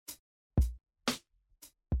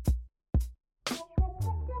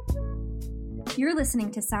You're listening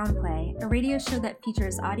to Soundplay, a radio show that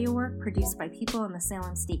features audio work produced by people in the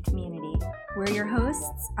Salem State community. We're your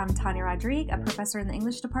hosts. I'm Tanya Rodrigue, a professor in the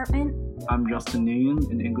English department. I'm Justin Nguyen,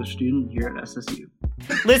 an English student here at SSU.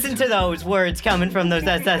 Listen to those words coming from those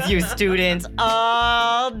SSU students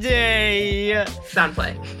all day.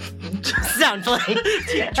 Soundplay. Soundplay.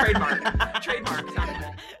 Yeah, trademark. Soundplay.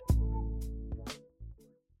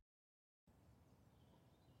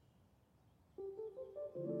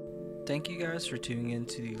 Thank you guys for tuning in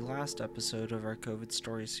to the last episode of our COVID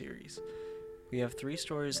story series. We have 3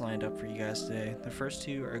 stories lined up for you guys today. The first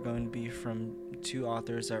 2 are going to be from 2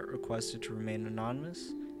 authors that requested to remain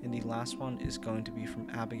anonymous, and the last one is going to be from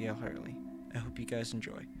Abigail Hurley. I hope you guys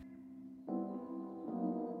enjoy.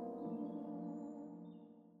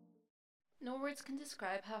 No words can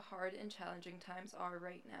describe how hard and challenging times are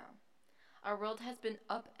right now. Our world has been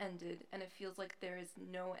upended, and it feels like there is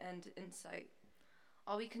no end in sight.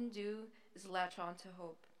 All we can do is latch on to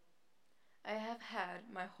hope. I have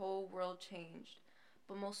had my whole world changed,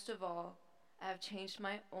 but most of all, I have changed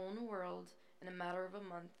my own world in a matter of a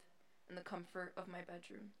month in the comfort of my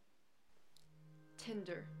bedroom.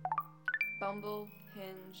 Tinder, Bumble,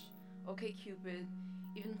 Hinge, OkCupid,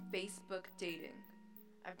 even Facebook dating.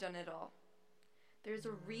 I've done it all. There's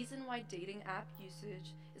a reason why dating app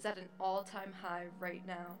usage is at an all-time high right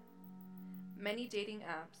now. Many dating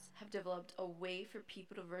apps have developed a way for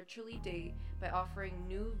people to virtually date by offering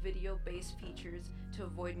new video-based features to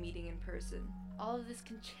avoid meeting in person. All of this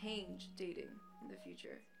can change dating in the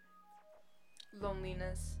future.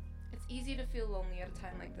 Loneliness. It's easy to feel lonely at a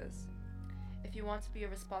time like this. If you want to be a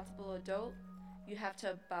responsible adult, you have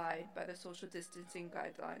to abide by the social distancing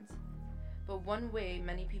guidelines. But one way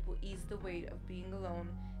many people ease the weight of being alone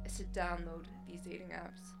is to download these dating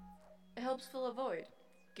apps. It helps fill a void,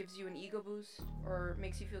 gives you an ego boost, or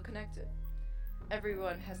makes you feel connected.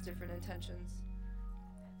 Everyone has different intentions.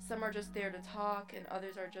 Some are just there to talk, and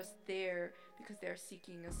others are just there because they are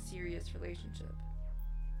seeking a serious relationship.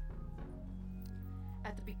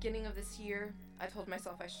 At the beginning of this year, I told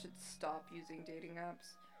myself I should stop using dating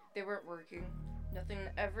apps. They weren't working, nothing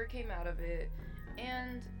ever came out of it,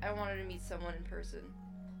 and I wanted to meet someone in person.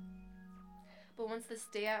 But once the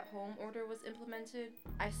stay-at-home order was implemented,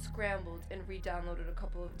 I scrambled and re-downloaded a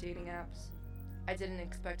couple of dating apps. I didn't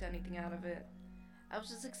expect anything out of it. I was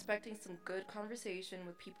just expecting some good conversation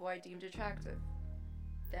with people I deemed attractive.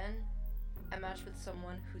 Then, I matched with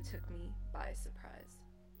someone who took me by surprise.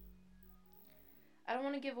 I don't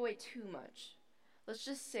want to give away too much. Let's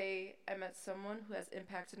just say I met someone who has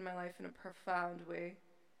impacted my life in a profound way.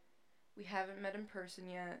 We haven't met in person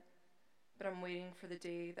yet, but I'm waiting for the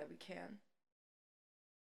day that we can.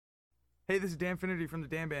 Hey, this is Dan Finnerty from the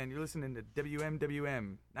Dan Band. You're listening to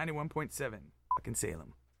WMWM 91.7, fucking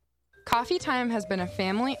Salem. Coffee Time has been a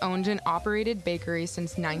family-owned and operated bakery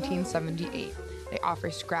since 1978. They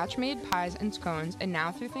offer scratch-made pies and scones, and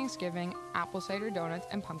now through Thanksgiving, apple cider donuts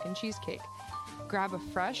and pumpkin cheesecake. Grab a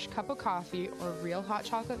fresh cup of coffee or real hot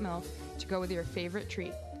chocolate milk to go with your favorite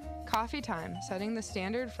treat. Coffee Time, setting the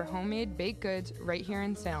standard for homemade baked goods right here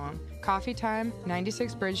in Salem. Coffee Time,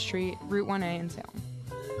 96 Bridge Street, Route 1A in Salem.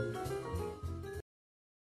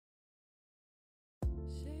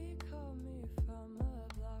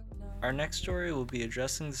 Our next story will be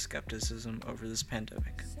addressing the skepticism over this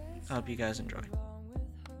pandemic. I hope you guys enjoy.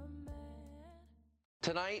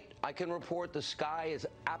 Tonight, I can report the sky is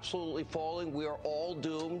absolutely falling. We are all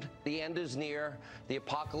doomed. The end is near. The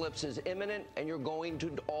apocalypse is imminent, and you're going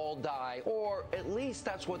to all die. Or at least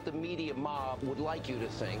that's what the media mob would like you to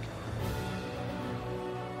think.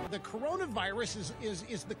 The coronavirus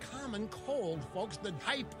is the common cold, folks. The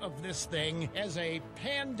hype of this thing as a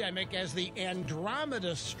pandemic, as the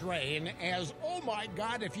Andromeda strain, as, oh my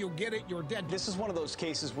God, if you get it, you're dead. This is one of those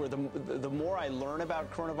cases where the more I learn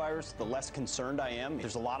about coronavirus, the less concerned I am.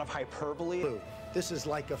 There's a lot of hyperbole. Flu. This is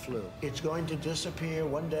like a flu. It's going to disappear.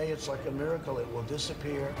 One day it's like a miracle. It will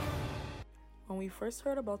disappear. When we first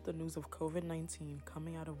heard about the news of COVID-19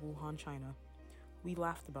 coming out of Wuhan, China, we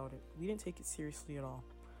laughed about it. We didn't take it seriously at all.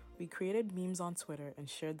 We created memes on Twitter and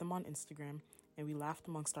shared them on Instagram, and we laughed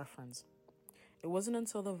amongst our friends. It wasn't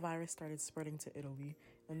until the virus started spreading to Italy,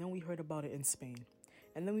 and then we heard about it in Spain.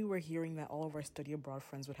 And then we were hearing that all of our study abroad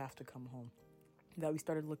friends would have to come home, that we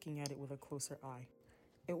started looking at it with a closer eye.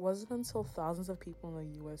 It wasn't until thousands of people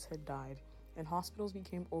in the U.S. had died, and hospitals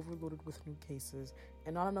became overloaded with new cases,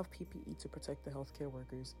 and not enough PPE to protect the healthcare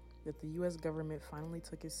workers, that the U.S. government finally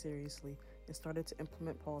took it seriously and started to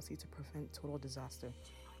implement policy to prevent total disaster.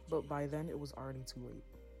 But by then, it was already too late.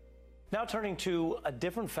 Now turning to a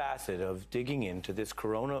different facet of digging into this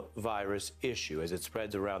coronavirus issue as it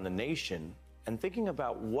spreads around the nation, and thinking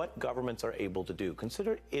about what governments are able to do.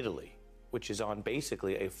 Consider Italy, which is on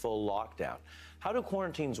basically a full lockdown. How do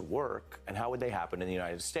quarantines work, and how would they happen in the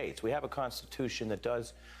United States? We have a constitution that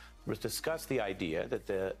does discuss the idea that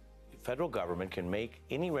the federal government can make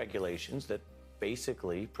any regulations that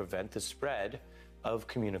basically prevent the spread of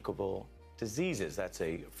communicable diseases. That's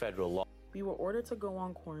a federal law. We were ordered to go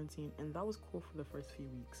on quarantine, and that was cool for the first few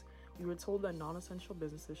weeks. We were told that non-essential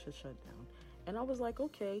businesses should shut down. And I was like,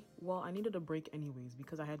 okay, well, I needed a break anyways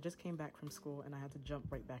because I had just came back from school and I had to jump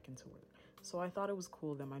right back into work. So I thought it was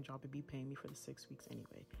cool that my job would be paying me for the 6 weeks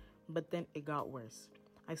anyway. But then it got worse.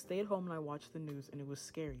 I stayed home and I watched the news, and it was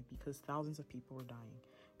scary because thousands of people were dying.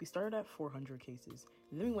 We started at 400 cases,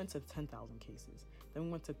 and then we went to 10,000 cases. Then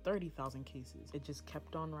we went to 30,000 cases. It just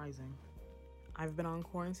kept on rising. I've been on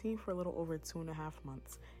quarantine for a little over 2.5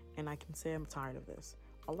 months, and I can say I'm tired of this.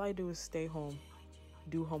 All I do is stay home,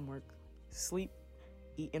 do homework, sleep,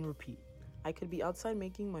 eat, and repeat. I could be outside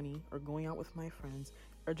making money, or going out with my friends,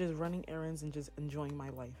 or just running errands and just enjoying my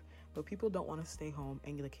life. But people don't want to stay home,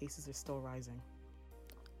 and the cases are still rising.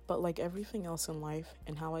 But like everything else in life,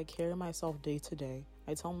 and how I carry myself day to day,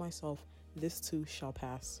 I tell myself, this too shall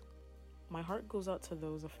pass. My heart goes out to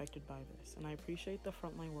those affected by this, and I appreciate the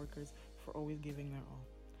frontline workers for always giving their all.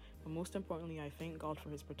 But most importantly, I thank God for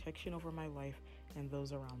His protection over my life and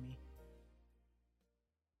those around me.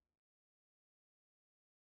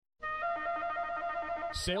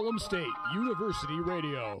 Salem State University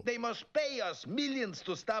Radio. They must pay us millions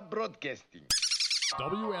to stop broadcasting.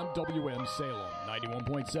 WMWM Salem,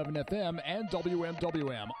 91.7 FM and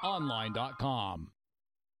WMWMonline.com.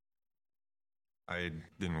 I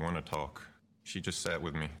didn't want to talk. She just sat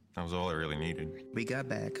with me. That was all I really needed. We got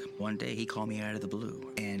back. One day he called me out of the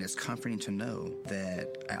blue, and it's comforting to know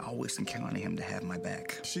that I always can count on him to have my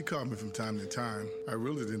back. She called me from time to time. I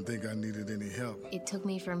really didn't think I needed any help. It took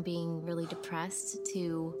me from being really depressed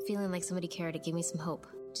to feeling like somebody cared to give me some hope.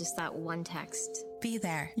 Just that one text. Be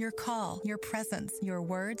there. Your call, your presence, your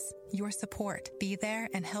words, your support. Be there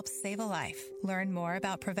and help save a life. Learn more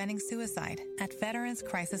about preventing suicide at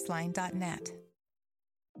veteranscrisisline.net.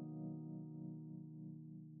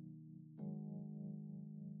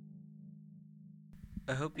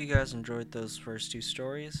 I hope you guys enjoyed those first two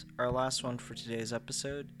stories. Our last one for today's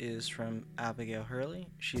episode is from Abigail Hurley.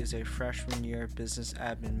 She is a freshman year business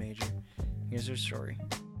admin major. Here's her story.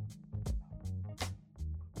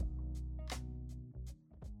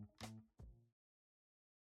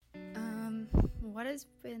 What has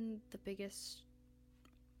been the biggest,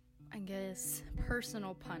 I guess,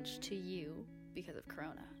 personal punch to you because of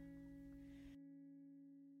Corona?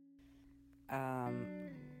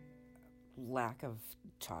 Lack of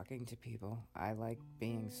talking to people. I like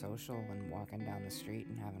being social and walking down the street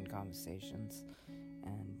and having conversations.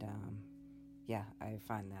 And, yeah, I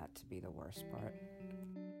find that to be the worst part.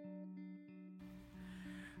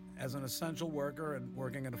 As an essential worker and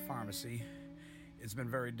working at a pharmacy, it's been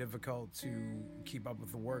very difficult to keep up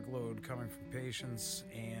with the workload coming from patients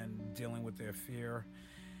and dealing with their fear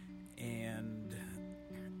and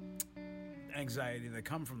anxiety that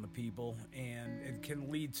come from the people, and it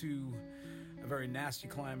can lead to a very nasty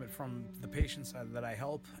climate from the patient side that I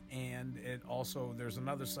help, and it also, there's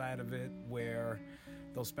another side of it where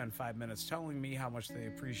they'll spend 5 minutes telling me how much they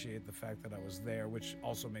appreciate the fact that I was there, which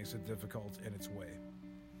also makes it difficult in its way.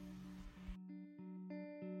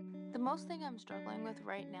 The most thing I'm struggling with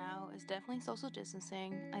right now is definitely social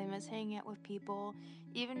distancing. I miss hanging out with people,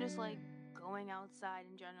 even just like going outside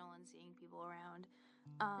in general and seeing people around.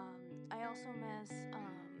 I also miss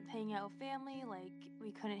hanging out with family, like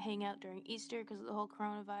we couldn't hang out during Easter because of the whole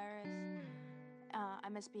coronavirus. I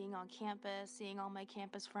miss being on campus, seeing all my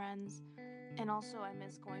campus friends, and also I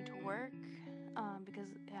miss going to work because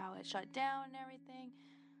how it shut down and everything.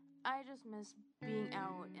 I just miss being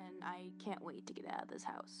out, and I can't wait to get out of this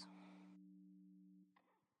house.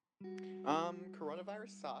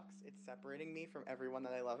 Coronavirus sucks. It's separating me from everyone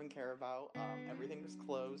that I love and care about. Everything is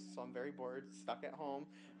closed, so I'm very bored, stuck at home,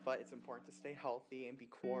 but it's important to stay healthy and be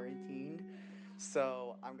quarantined.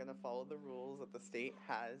 So I'm gonna follow the rules that the state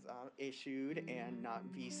has issued and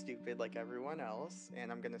not be stupid like everyone else.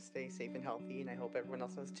 And I'm gonna stay safe and healthy, and I hope everyone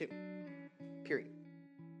else does too. Period.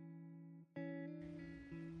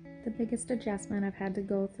 The biggest adjustment I've had to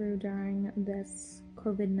go through during this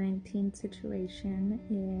COVID-19 situation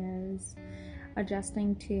is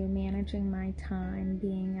adjusting to managing my time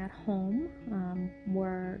being at home,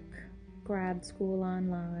 work, grad school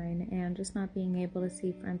online, and just not being able to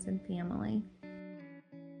see friends and family.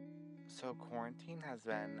 So quarantine has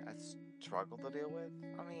been a struggle to deal with.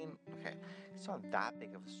 I mean, okay, it's not that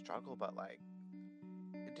big of a struggle, but like,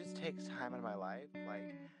 it just takes time in my life.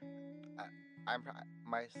 Like,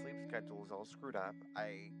 my sleep schedule is all screwed up.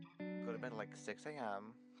 I go to bed at like 6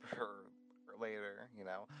 a.m. or later, you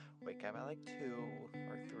know, wake up at like 2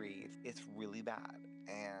 or 3. It's really bad,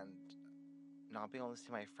 and not being able to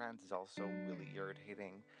see my friends is also really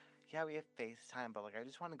irritating. Yeah, we have FaceTime, but like I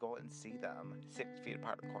just want to go out and see them, 6 feet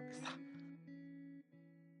apart, of course.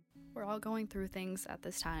 We're all going through things at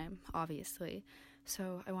this time, obviously,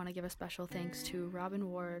 so I want to give a special thanks to Robin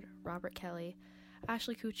Ward, Robert Kelly,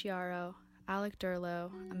 Ashley Cucciaro, Alec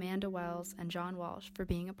Durlow, Amanda Wells, and John Walsh for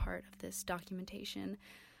being a part of this documentation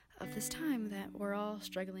of this time that we're all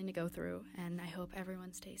struggling to go through, and I hope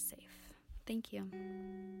everyone stays safe. Thank you.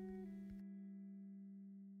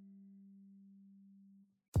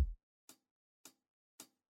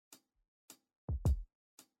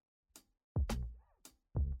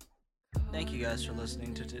 Thank you guys for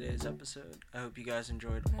listening to today's episode. I hope you guys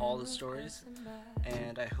enjoyed all the stories,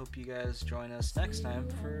 and I hope you guys join us next time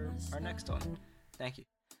for our next one. Thank you.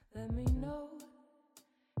 Let me know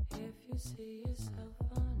if you see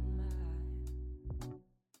yourself